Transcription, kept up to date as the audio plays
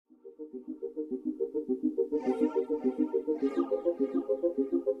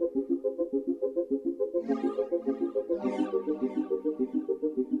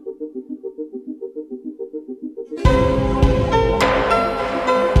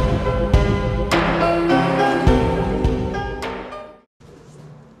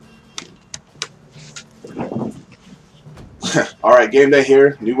Alright, Gameday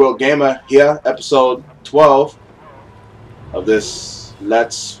here, NewWorldGamer here, episode 12 of this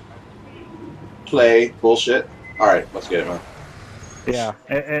Let's Play bullshit. Alright, let's get it, man. Yeah,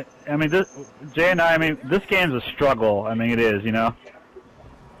 I mean, Jay and I mean, this game's a struggle. I mean, it is, you know?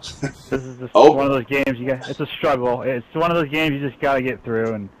 This is just one of those games, it's a struggle. It's one of those games you just gotta get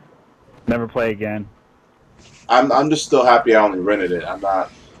through and never play again. I'm just still happy I only rented it. I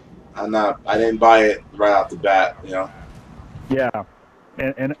didn't buy it right off the bat, you know? Yeah,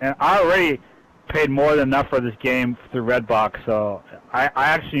 and I already paid more than enough for this game through Redbox, so I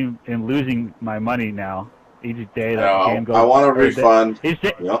actually am losing my money now each day that the game goes. I want a refund. He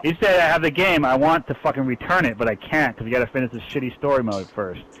said I have the game, I want to fucking return it, but I can't because you got to finish this shitty story mode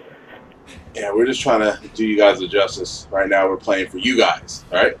first. Yeah, we're just trying to do you guys a justice. Right now we're playing for you guys,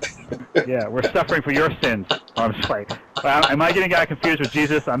 alright? Yeah, we're suffering for your sins. Oh, I'm sorry. Am I getting confused with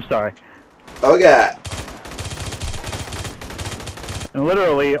Jesus? I'm sorry. Oh, God. And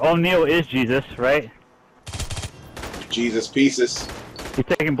literally, O'Neill is Jesus, right? Jesus pieces. He's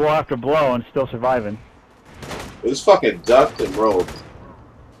taking blow after blow and still surviving. It was fucking ducked and rolled.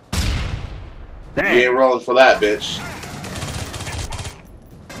 Dang. You ain't rolling for that, bitch.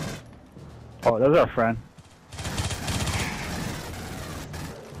 Oh, that's our friend.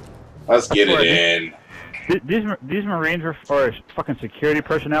 Let's get it in. These Marines or fucking security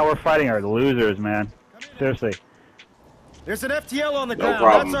personnel we're fighting are losers, man. Seriously. There's an FTL on the ground.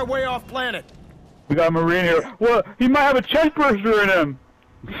 Problem. That's our way off planet. We got a Marine here. Well, he might have a chest burster in him.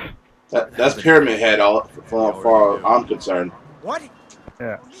 That's Pyramid Head, all far I'm concerned. What?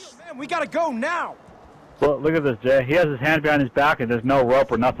 Yeah. Man, we gotta go now. Well, look at this, Jay. He has his hands behind his back and there's no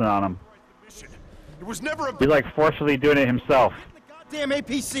rope or nothing on him. It was never a. He's like forcefully doing it himself. The goddamn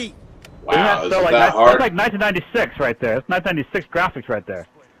APC. Wow, is like, that hard? That's like 1996 right there. That's 1996 graphics right there.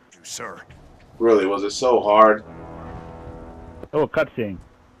 Sir. Really, was it so hard? Oh, cutscene.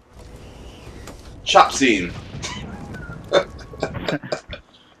 Chop scene.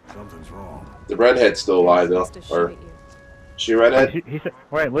 Something's wrong. The redhead's still alive though, or she redhead? He said,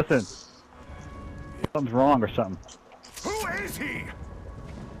 "Wait, listen. Something's wrong or something." Who is he?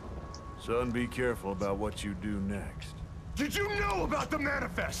 Son, be careful about what you do next. Did you know about the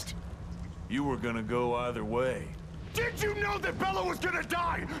manifest? You were gonna go either way. Did you know that Bella was gonna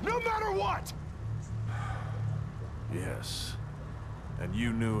die, no matter what? Yes. And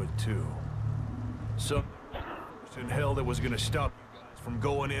you knew it too. Some in hell that was gonna stop you guys from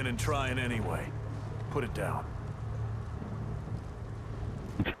going in and trying anyway. Put it down.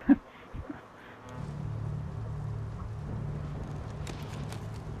 Why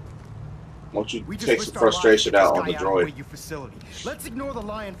don't you take some frustration out on the droid? Facility. Let's ignore the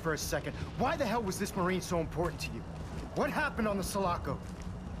lion for a second. Why the hell was this Marine so important to you? What happened on the Sulaco?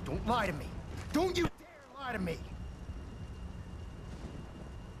 Don't lie to me. Don't you dare lie to me.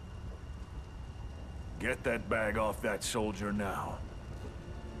 Get that bag off that soldier now.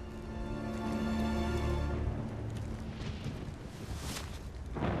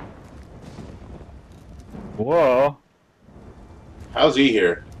 Whoa. How's he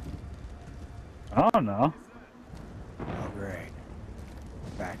here? I don't know. Oh, great.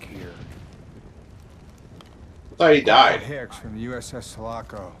 Back here. I thought he died. Hicks from the USS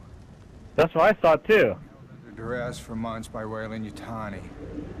Sulaco. That's what I thought too. Under duress for months by Weyland Yutani.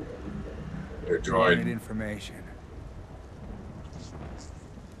 Your Needed droid. information.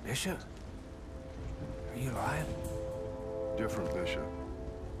 Bishop? Are you alive? Different, Bishop.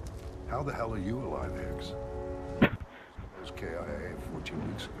 How the hell are you alive, Hicks? It was KIA 14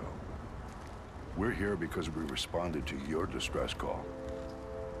 weeks ago. We're here because we responded to your distress call.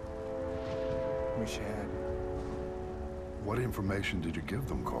 Wish I had. What information did you give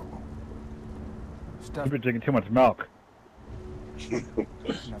them, Corporal? Stuff You've been drinking too much milk.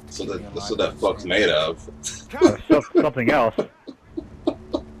 enough to So keep me that's alive what that for fuck's the made of. Or something else.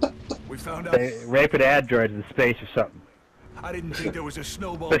 We found out. They rape an android in space or something. I didn't think there was a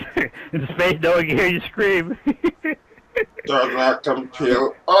snowball. In space, no one can hear you scream. Does not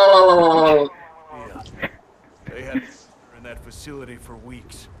compute. Oh! Yeah. They had in that facility for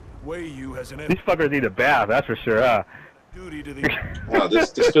weeks. Wayu has an These fuckers need a bath, that's for sure, huh? duty to the. Wow,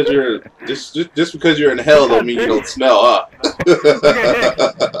 just because you're in hell don't mean you don't smell, huh?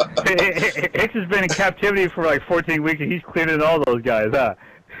 Hicks has been in captivity for like 14 weeks and he's cleaning all those guys, huh?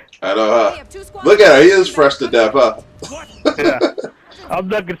 I know, huh? Look at her. He is fresh to death, huh? Yeah. I'm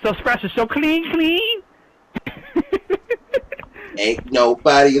looking so fresh and so clean. Ain't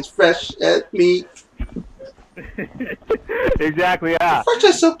nobody as fresh as me. Exactly, yeah. Fresh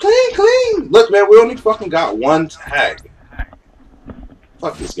is so clean. Look, man, we only fucking got one tag.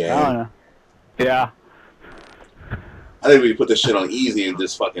 Fuck this game. I don't know. Yeah. I think we can put this shit on easy and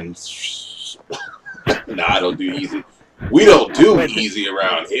just fucking... Nah, I don't do easy. We don't do easy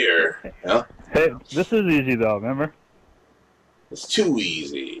around here. Yeah? Hey, this is easy though, remember? It's too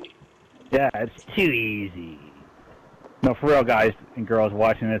easy. Yeah, it's too easy. No, for real, guys and girls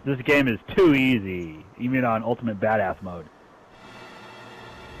watching this, this game is too easy, even on Ultimate Badass mode.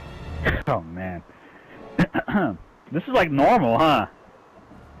 Oh, man. This is like normal, huh?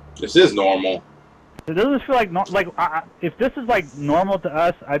 This is normal. It doesn't feel like, if this is like normal to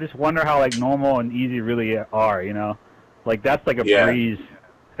us, I just wonder how like normal and easy really are, you know? Like, that's like a breeze.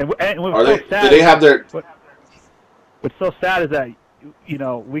 And what's so sad, do they have their... What's so sad is that, you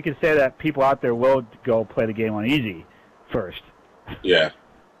know, we can say that people out there will go play the game on easy first. Yeah.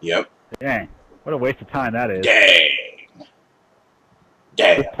 Yep. Dang. What a waste of time that is. Dang.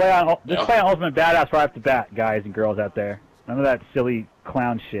 Damn. Just play on Ultimate Badass right off the bat, guys and girls out there. None of that silly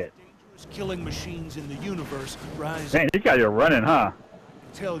clown shit. Killing machines in the universe rise. Man, these guys are running, huh?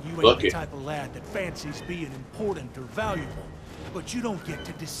 Tell you ain't the type of lad that fancies being important or valuable, but you don't get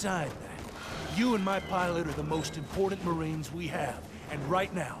to decide that. You and my pilot are the most important Marines we have, and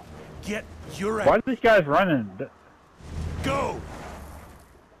right now, get your ass. Why are these guys running? Go!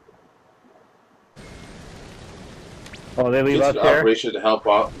 Oh, they leave us there? Operation to help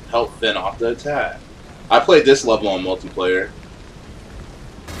fend off the attack. I played this level on multiplayer.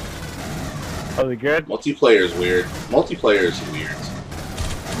 Oh, they good? Multiplayer is weird. Multiplayer is weird.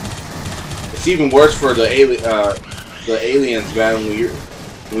 It's even worse for the aliens, man.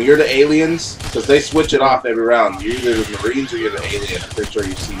 When you're the aliens, because they switch it off every round. You're either the Marines or you're the alien. I'm pretty sure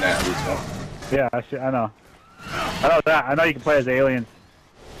you've seen that at least once. Yeah, I know. I know that. I know you can play as aliens.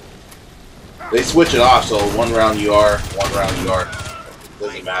 They switch it off, so one round you are, one round you are.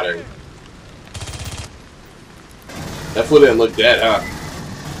 Doesn't matter. That fool didn't look dead, huh?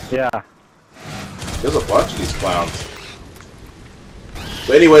 Yeah. There's a bunch of these clowns.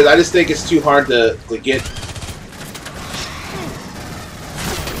 But anyways, I just think it's too hard to get...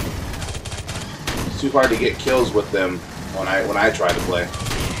 It's too hard to get kills with them when I try to play.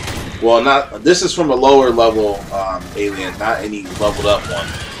 Well, not... This is from a lower level alien, not any leveled up one.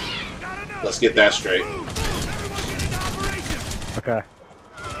 Let's get that straight. Okay.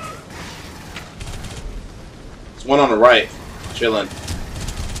 There's one on the right, chilling.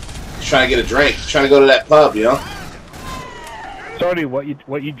 He's trying to get a drink. He's trying to go to that pub, you know? Sorry, what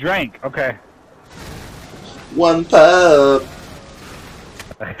you drank? Okay. One pub.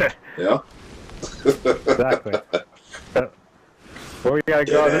 Yeah. Exactly. Where we gotta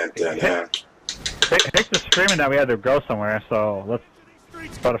go? Hicks is screaming that we had to go somewhere, so let's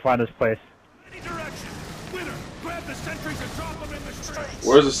try to find this place. Any direction. Winner, grab the sentries and drop them in the streets.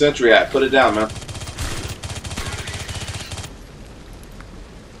 Where's the sentry at? Put it down, man.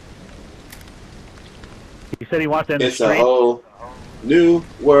 He said he wants to end the street. It's a whole new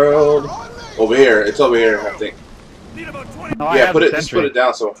world. Over here. It's over here, I think. Need about 20. No, Yeah, just put it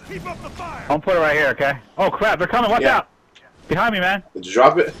down so. Keep up the fire. I'll put it right here, okay? Oh crap, they're coming, watch out! Behind me, man. Did you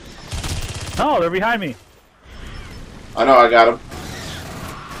drop it? No, they're behind me. I know, I got him.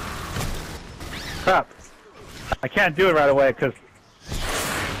 Crap. I can't do it right away, because...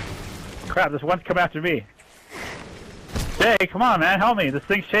 Crap, this one's coming after me. Hey, come on, man, help me. This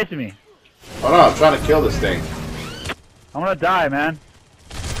thing's chasing me. Oh no, I'm trying to kill this thing. I'm gonna die, man.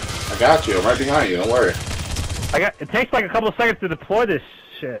 I got you. I'm right behind you. Don't worry. It takes like a couple of seconds to deploy this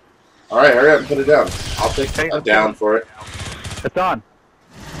shit. Alright, hurry up and put it down. I'll take a down for it. It's on.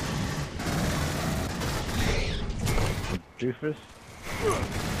 Doofus.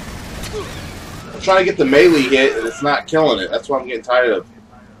 I'm trying to get the melee hit and it's not killing it. That's what I'm getting tired of.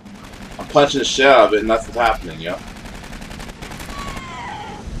 I'm punching the shit out of it and nothing's happening, you know?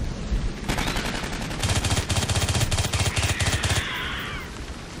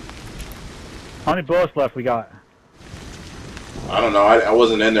 How many bullets left we got? I don't know. I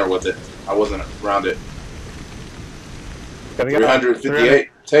wasn't in there with it. I wasn't around it. 358.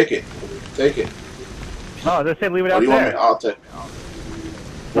 Take it. Take it. No, they say leave it out do you there. Want me? I'll take it.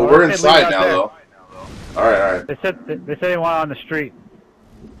 Well, we're inside now, though. Alright, alright. They said they want it on the street.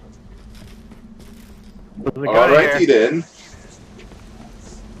 Alrighty then.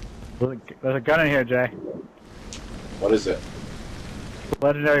 There's a gun in here, Jay. What is it?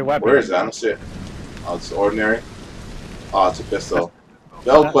 Legendary weapon. Where is it? I don't see it. Oh, it's ordinary. Oh, it's a pistol.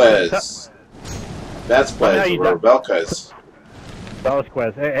 Belquez. That's Quez or Belquez.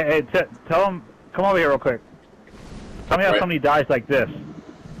 Belquez. Hey, tell him. Come over here real quick. Tell me how somebody dies like this.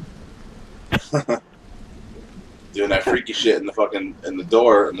 Doing that freaky shit in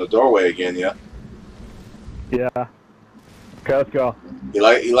the doorway again, yeah. Yeah. Okay, let's go.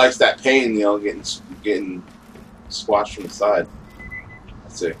 He likes that pain, you know, getting squashed from the side.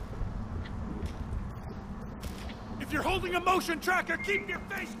 Let's see. If you're holding a motion tracker, keep your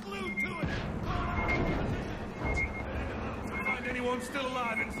face glued to it. Find anyone still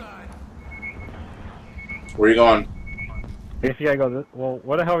alive inside. Where are you going? I guess you gotta go. Well,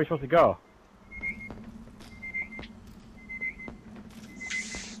 where the hell are we supposed to go?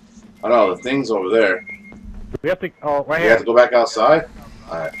 I don't know, the thing's over there. We have to. Oh, right here. You have to go back outside?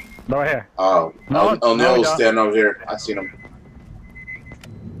 Alright. No, right here. Oh, O'Neill's standing over here. I seen him.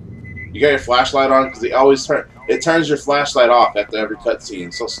 You got your flashlight on? Because they always turns your flashlight off after every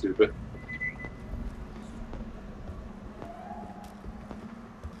cutscene. So stupid.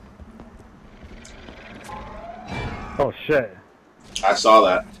 Oh, shit. I saw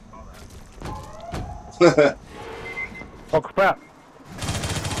that. Oh, crap.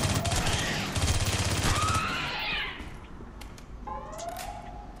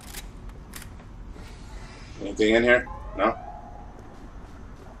 Anything in here? No?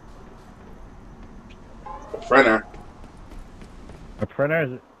 A printer. A printer?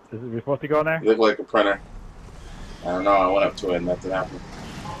 Is it we supposed to go in there? You look like a printer. I don't know, I went up to it and nothing happened.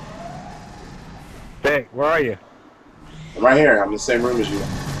 Hey, where are you? I'm right here. I'm in the same room as you.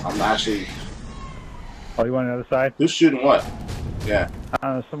 I'm actually... Oh, you want on the other side? Who's shooting what? Yeah.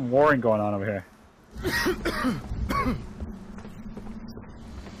 There's some warring going on over here.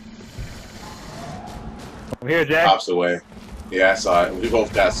 Over here, Jack. Pops away. Yeah, I saw it. We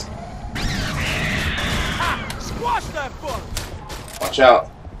both got... Squash that fuck! Watch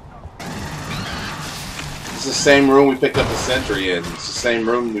out. It's the same room we picked up the sentry in. It's the same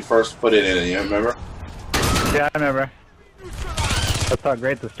room we first put it in, you remember? Yeah, I remember. That's how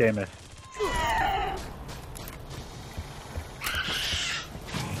great this game is.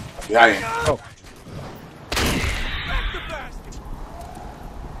 Behind you. Oh.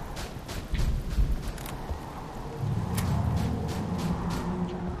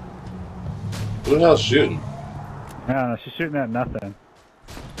 Who the hell's shooting? I don't know, she's shooting at nothing.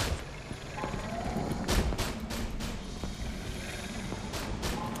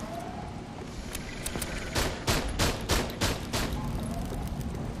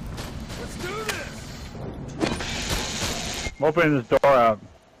 Let's do this! I'm opening this door up.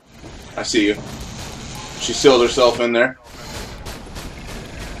 I see you. She sealed herself in there.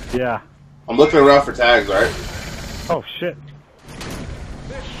 Yeah. I'm looking around for tags, alright? Oh, shit.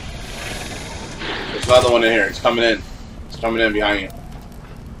 There's another one in here. It's coming in. It's coming in behind you.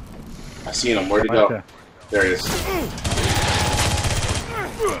 I seen him. Where'd he go? There. There he is.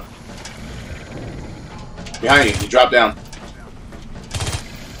 Behind you. He dropped down.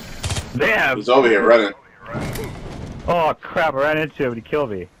 Damn! He's over here running. Oh, crap, I ran into him and he killed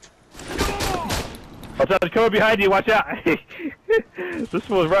me. Watch out, there's coming behind you, watch out! This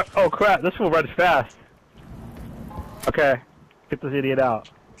fool's run. Oh, crap, this fool runs fast. Okay, get this idiot out.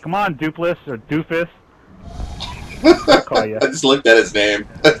 Come on, Dupless, or Doofus. I'll call you. I just looked at his name.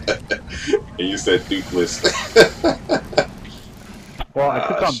 And you said Dupless. Well, I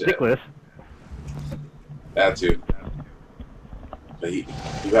clicked on Dickless. That too. But you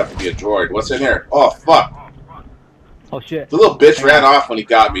have to be a droid. What's in here? Oh, fuck. Oh, shit. The little bitch ran off when he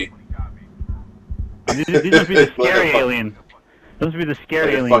got me. These must be the scary alien. Those must be the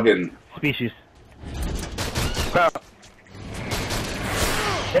scary alien species. Crap.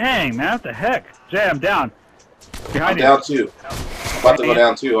 Dang, man, what the heck? Jay, I'm down. Behind you. I'm down too. I'm about to go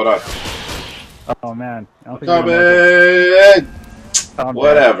down too. Hold on. Oh, man. I don't think coming!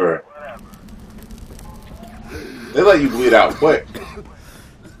 Whatever. They let you bleed out quick.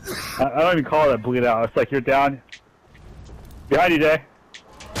 I don't even call it a bleed out. It's like you're down. Behind you, Jay.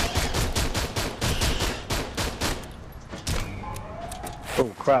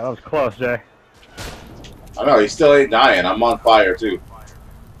 Oh, crap. That was close, Jay. I know, he still ain't dying. I'm on fire too.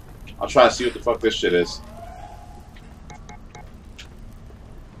 I'm trying to see what the fuck this shit is.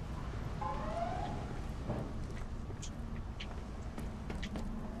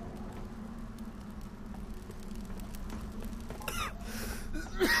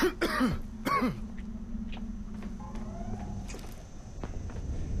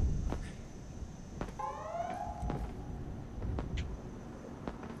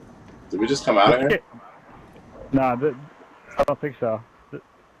 Did we just come out of here? Nah, I don't think so.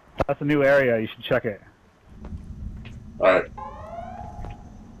 That's a new area. You should check it. Alright.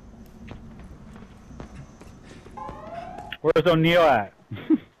 Where's O'Neill at?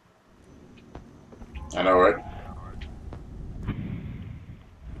 I know, right?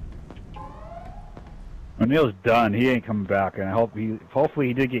 O'Neill's done. He ain't coming back, and hopefully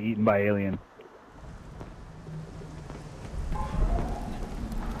he did get eaten by alien.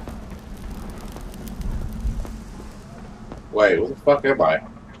 Wait, what the fuck am I? I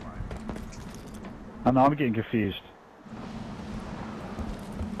don't know, I'm getting confused.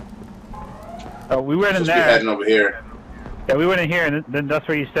 Oh, we went in there. Be heading over here. Yeah, we went in here, and then that's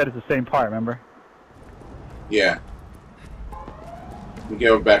where you said it's the same part, remember? Yeah. We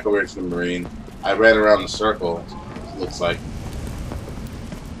go back over to the Marine. I ran around the circle, it looks like.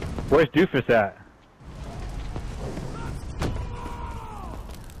 Where's Doofus at?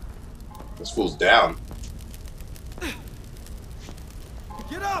 This fool's down.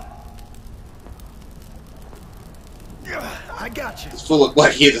 Get up! I got you. This fool looked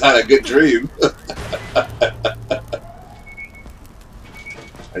like he had a good dream.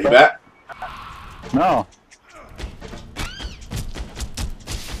 Are you back? No.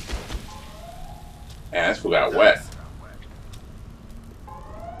 Man, this fool got wet.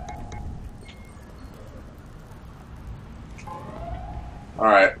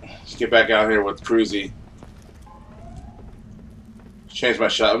 Alright, let's get back out here with Cruzy. Change my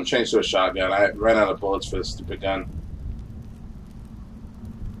shot. I'm gonna change to a shotgun. I ran out of bullets for this stupid gun.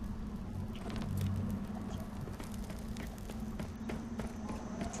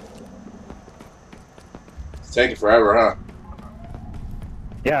 It's taking forever, huh?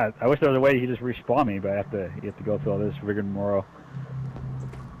 Yeah, I wish there was a way you could just respawn me, but you have to go through all this rigmarole.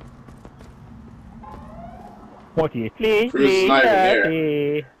 Cruz is not even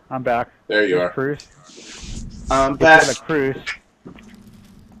here. I'm back. There you are. Cruz. I'm back. Cruz.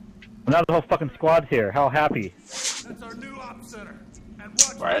 Now the whole fucking squad's here. How happy. That's our new op center. And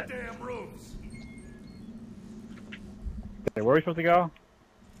watch right. the damn roofs. Okay, where are we supposed to go?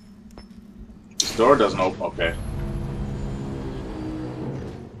 This door doesn't open. Okay.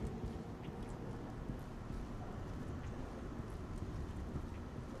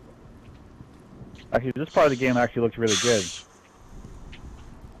 Actually, this part of the game actually looks really good.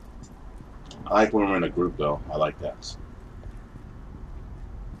 I like when we're in a group, though. I like that.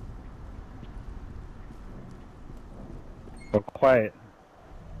 So quiet.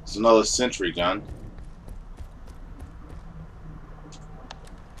 It's another sentry gun.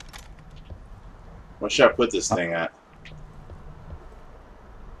 Where should I put this thing at?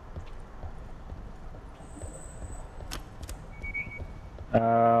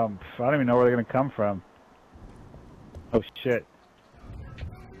 I don't even know where they're gonna come from. Oh shit.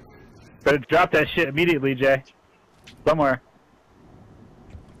 Better drop that shit immediately, Jay. Somewhere.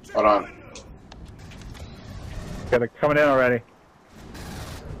 Hold on. Yeah, they're coming in already.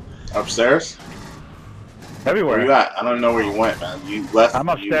 Upstairs? Everywhere. Where you at? I don't know where you went, man. You left. I'm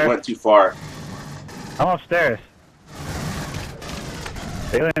upstairs. You went too far. I'm upstairs.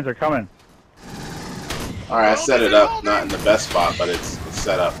 Aliens are coming. Alright, I set it up. Not in the best spot, but it's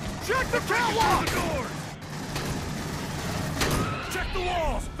set up. Check the catwalk! Check the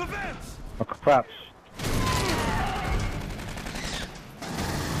walls! The vents! Oh crap.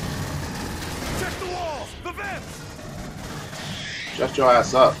 Check the walls! The vents! Shut your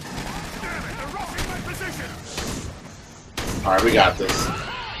ass up. Damn it! They're rocking my position! Alright, we got this.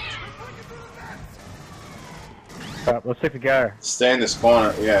 Crap, let's take the guy. Stay in this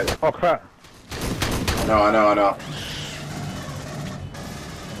corner. Yeah. Oh crap. I know.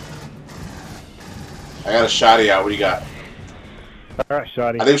 I got a shotty out. What do you got? Alright,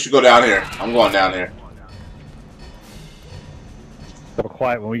 Shoddy. I think we should go down here. I'm going down here. So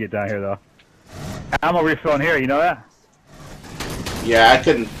quiet when we get down here, though. Ammo refilling here, you know that? Yeah, I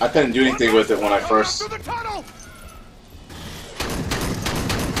couldn't do anything with it when I first.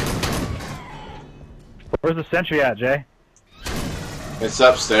 Where's the sentry at, Jay? It's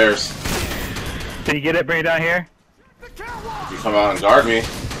upstairs. Can you get it, bring it down here? If you come out and guard me,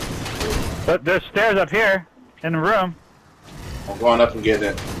 But there's stairs up here, in the room. I'm going up and getting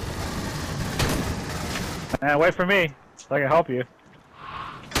it. And wait for me, so I can help you.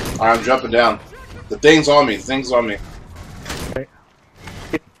 Alright, I'm jumping down. The thing's on me. The thing's on me. Okay.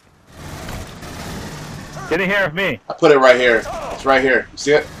 Get in here with me. I put it right here. It's right here. You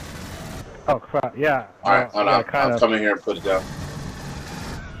see it? Oh crap, yeah. Alright, Well, I'm kinda. coming here and put it down.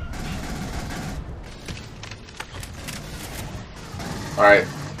 Alright,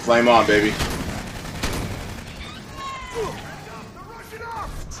 flame on, baby.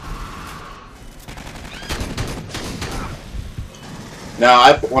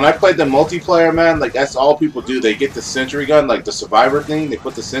 Now, when I played the multiplayer, man, like that's all people do. They get the sentry gun, like the survivor thing. They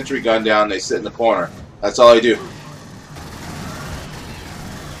put the sentry gun down. They sit in the corner. That's all they do.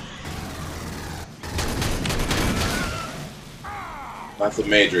 Nothing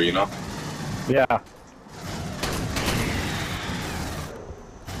major, you know? Yeah.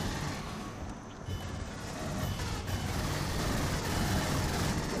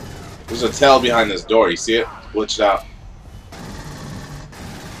 There's a tail behind this door. You see it? Glitched out.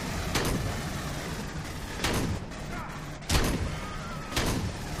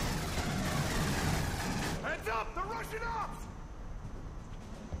 Heads up! They're rushing up!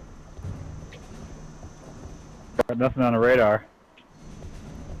 Got nothing on the radar.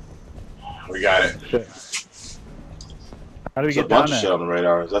 We got it. Shit. How do we There's a get down bunch of there? shit on the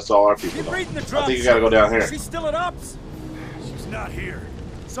radar. That's all our people know. I think you gotta go down here. She's still at ops. She's not here.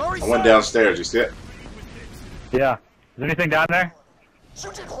 Sorry, I went downstairs. You see it? Yeah. Is there anything down there?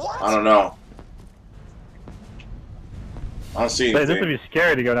 I don't know. I don't see Hey, this would anything. be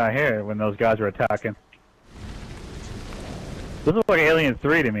scary to go down here when those guys were attacking. This looks like Alien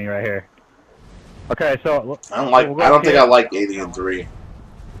 3 to me right here. Okay, so I don't like. we'll I don't up think here. I like Alien 3.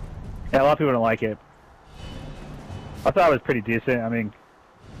 Yeah, a lot of people don't like it. I thought it was pretty decent. I mean,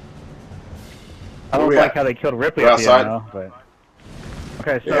 I Where don't we like at? how they killed Ripley We're at the outside? end, though. But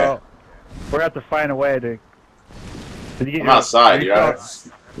okay, so Yeah. we're gonna have to find a way to. Did you get I'm your outside. You refill? alright?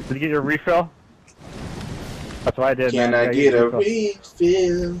 Did you get your refill? That's what I did. Can man. I gotta get a refill.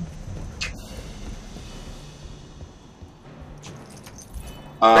 refill?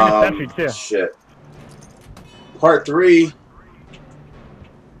 Bring a sentry, too. Shit. Part 3.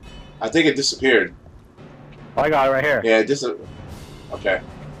 I think it disappeared. Oh, I got it right here. Yeah, okay.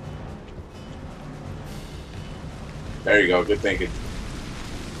 There you go. Good thinking.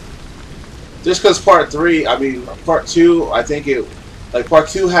 Just because part 3, I mean, part 2, I think it, like, part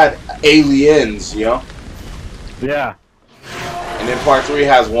 2 had aliens, you know? Yeah. And then part 3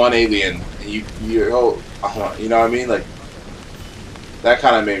 has one alien. And you know what I mean? Like, that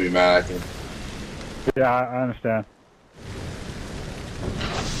kind of made me mad, I think. Yeah, I understand.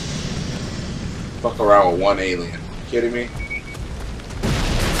 Fuck around with one alien. You kidding me?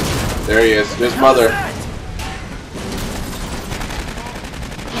 There he is. His mother.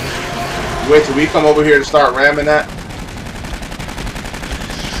 Wait till we come over here to start ramming that.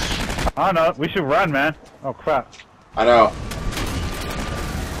 I don't know. We should run, man. Oh crap. I know.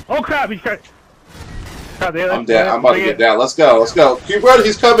 Oh crap! He's crap. I'm dead. I'm about to get down. Let's go. Let's go. Keep running.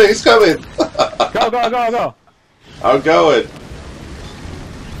 He's coming. He's coming. Go, go, go, go. I'm going.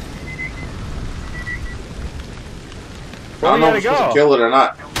 I don't know if we're supposed to kill it or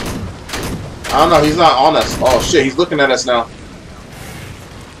not. I don't know. He's not on us. Oh shit. He's looking at us now.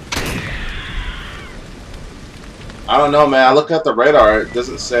 I don't know, man. I look at the radar. It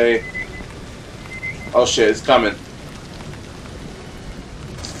doesn't say. Oh shit. It's coming.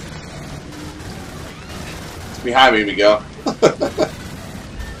 It's behind me, Miguel.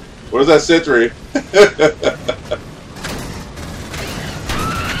 Where's that sentry?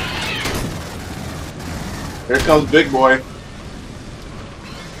 Here comes Big Boy.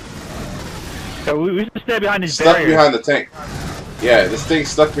 So we should stay behind these Stuck barriers. behind the tank. Yeah, this thing's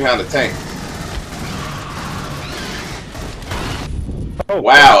stuck behind the tank. Oh,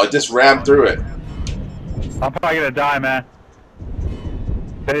 wow, it just rammed through it. I'm probably gonna die, man.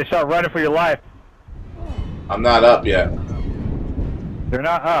 They start running for your life. I'm not up yet. They're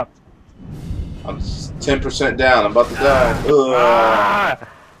not up. I'm 10% down. I'm about to die. Ah,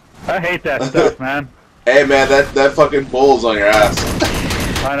 I hate that stuff, man. Hey, man, that fucking bull's on your ass.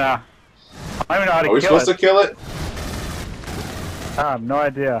 I know. I don't even know how to Are we kill supposed to kill it? I have no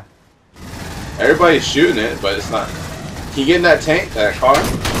idea. Everybody's shooting it, but it's not. Can you get in that tank, that car?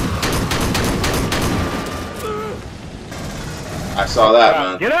 I saw that,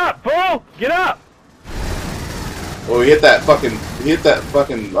 man. Get up, fool! Get up! Well, we hit that fucking. He's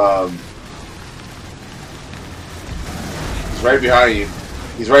right behind you.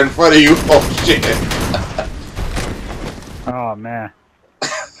 He's right in front of you. Oh shit! Oh man.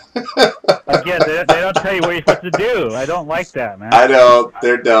 Again, they don't tell you what you're supposed to do. I don't like that, man. I know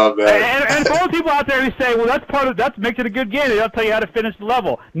they're dumb, man. And for all the people out there who say, "Well, that makes it a good game," they don't tell you how to finish the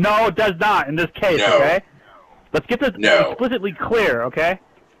level. No, it does not in this case. No. Okay. Let's get this explicitly clear, okay?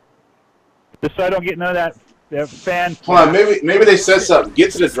 Just so I don't get none of that fan. Hold on, maybe they said something.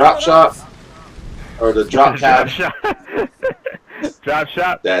 Get to the drop shop or the drop pad. Drop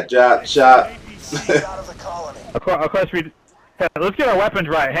shop. That drop shop. Of course we. Hey, let's get our weapons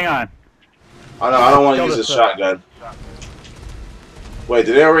right. Hang on. I don't want to use a shotgun. Wait,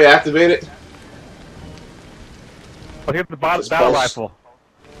 did they already activate it? Let's get the battle rifle.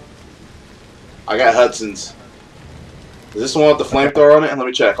 I got Hudson's. Is this the one with the flamethrower on it? Let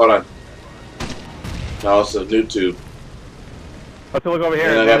me check. Hold on. No, it's a new tube. Let's look over here.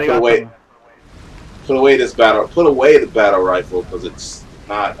 And I gotta Put away this battle. Put away the battle rifle because it's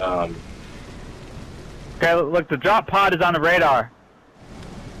not. Okay, look, the drop pod is on the radar.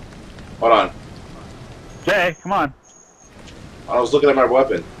 Hold on. Jay, come on. I was looking at my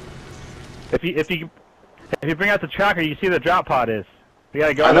weapon. If you bring out the tracker, you see the drop pod is. You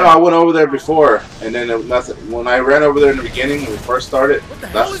gotta go. I know. there. I went over there before, and then nothing. When I ran over there in the beginning, when we first started,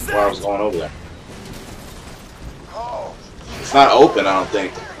 that's why I was going over there. It's not open, I don't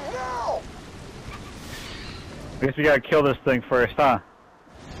think. I guess we gotta kill this thing first, huh?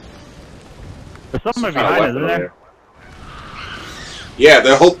 There's something Some kind of behind us, isn't weapon over there? Yeah,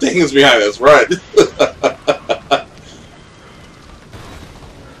 the whole thing is behind us. Run.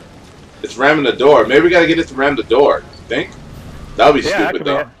 It's ramming the door. Maybe we gotta get it to ram the door. You think? That would be Yeah, stupid, that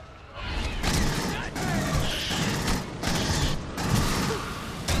though. could be it.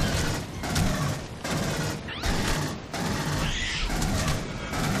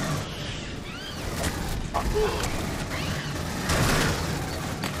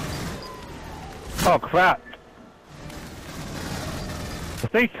 Oh crap! The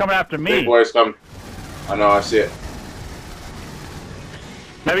thing's coming after me. Big boys come. I know. I see it.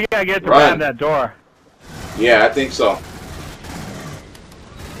 Maybe we gotta get it to Run. ram that door. Yeah, I think so.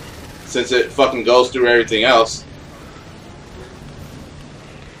 Since it fucking goes through everything else.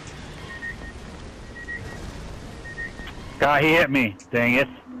 God, he hit me. Dang it.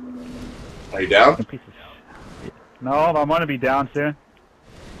 Are you down? Piece of shit. No, I'm gonna be down soon.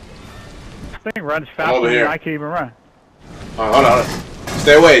 This thing runs faster over than here. I can even run. Oh, hold on.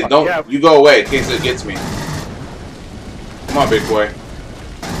 Stay away. Don't. Yeah. You go away in case it gets me. Come on, big boy.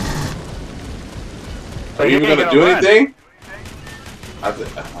 Are you even gonna do run. anything?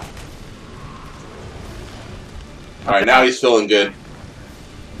 Alright, now he's feeling good.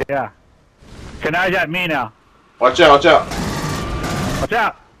 Yeah. Okay, now he's at me now. Watch out, watch out. Watch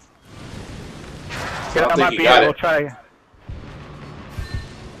out. I don't think he got it. We'll try.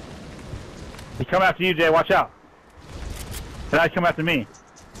 He's coming after you, Jay. Watch out. And now he's coming after me.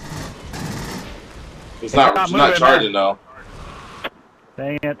 He's not moving, charging though.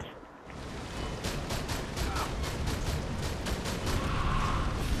 Dang it.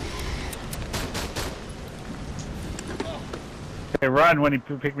 Okay, run when he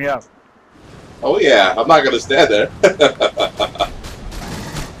pick me up. Oh yeah, I'm not gonna stand there.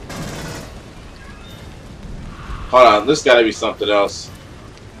 Hold on, there's gotta be something else.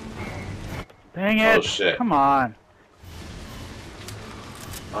 Dang it. Oh shit. Come on.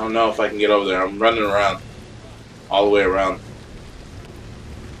 I don't know if I can get over there. I'm running around. All the way around.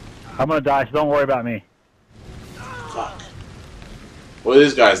 I'm gonna die, so don't worry about me. Fuck. What are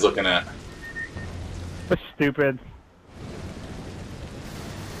these guys looking at? That's stupid.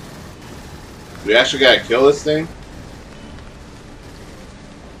 We actually gotta kill this thing?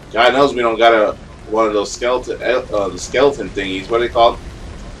 God knows we don't got one of those skeleton the skeleton thingies. What are they called?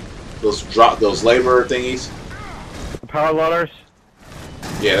 Those labor thingies? The power loaders?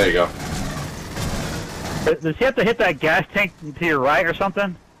 Yeah, there you go. Does he have to hit that gas tank to your right or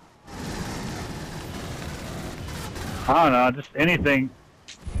something? I don't know, just anything.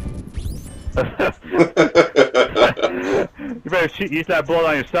 You better use that bullet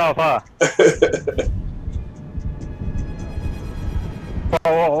on yourself, huh?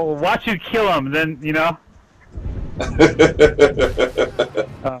 Oh, watch you kill him, then, you know?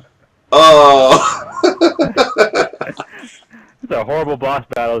 Oh! It's a horrible boss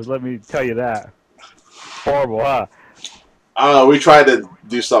battle, let me tell you that. Horrible, huh? I don't know, we tried to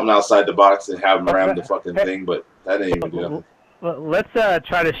do something outside the box and have him ram the fucking thing, but that didn't even do nothing. Let's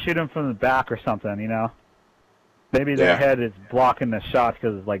try to shoot him from the back or something, you know? Maybe the head is blocking the shots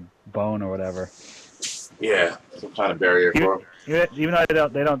because it's like bone or whatever. Yeah, some kind of barrier for him. Even though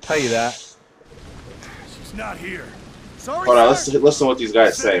they don't tell you that. She's not here. Sorry, Hold on, sir. let's listen to what these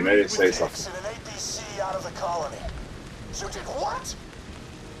guys say. Maybe they say something. An APC out of the colony. You did what?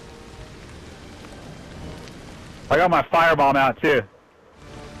 I got my firebomb out too.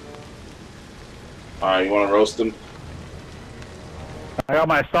 Alright, you want to roast him? I got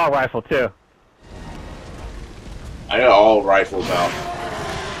my assault rifle too. I got all rifles out.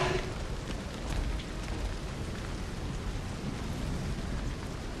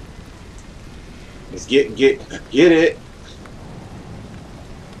 Let's get it.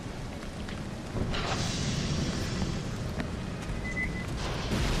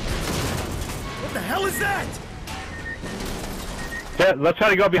 What the hell is that? Yeah, let's try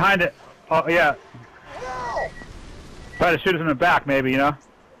to go behind it. Oh yeah. Try to shoot us in the back, maybe, you know?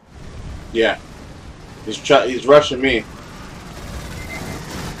 Yeah. He's rushing me.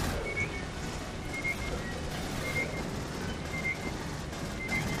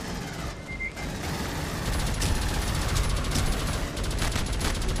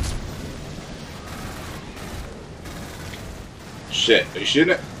 shit. Are you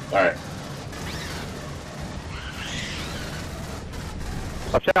shooting it? Alright.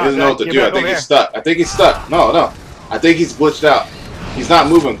 He doesn't know what to do. I think he's stuck. I think he's stuck. No, no. I think he's glitched out. He's not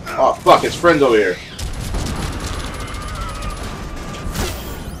moving. Oh, fuck. His friend's over here.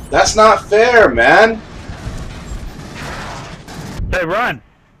 That's not fair, man. Hey, run.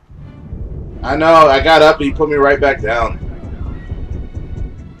 I know. I got up and he put me right back down.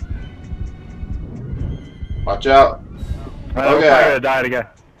 Watch out. Okay. I gotta die again.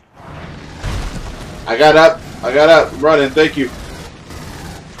 I got up. I got up. I'm running. Thank you.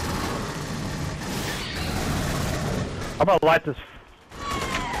 I'm gonna light this.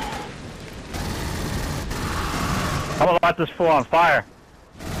 I'm gonna light this fool on fire.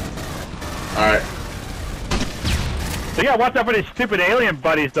 Alright. So yeah, watch out for these stupid alien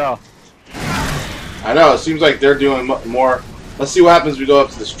buddies, though. I know. It seems like they're doing more. Let's see what happens when we go up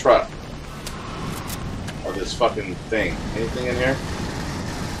to this truck. Or this fucking thing. Anything in here?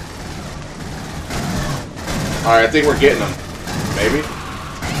 Alright, I think we're getting them. Maybe?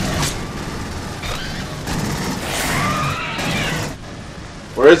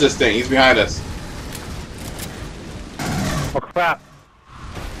 Where is this thing? He's behind us. Oh crap.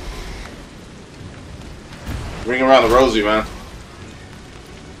 Ring around the rosy, man.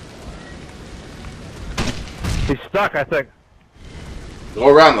 He's stuck, I think. Go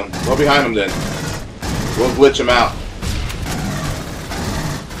around them. Go behind them then. We'll glitch him out.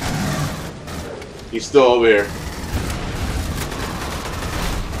 He's still over here.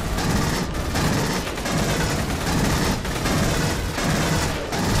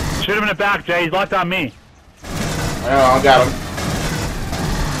 Shoot him in the back, Jay. He's locked on me. I know, I got him.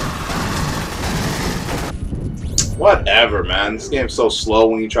 Whatever, man. This game's so slow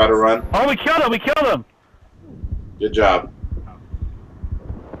when you try to run. Oh, we killed him! We killed him! Good job.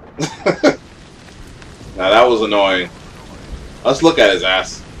 Now that was annoying. Let's look at his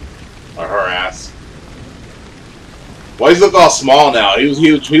ass. Or her ass. Why does he look all small now? He was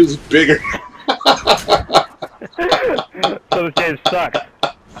huge. He was bigger. So this game sucks.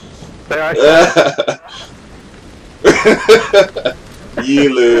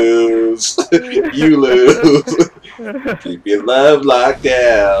 You lose. You lose. Keep your love locked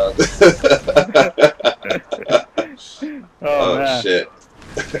down. Oh shit.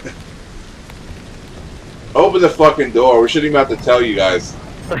 Open the fucking door. We shouldn't even have to tell you guys.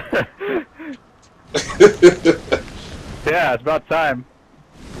 Yeah, it's about time.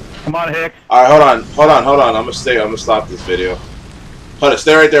 Come on, Hicks. Alright, hold on. Hold on, hold on. I'm gonna stop this video. Hold on,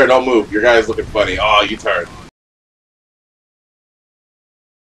 stay right there. Don't move. Your guy's looking funny. Oh, you turned.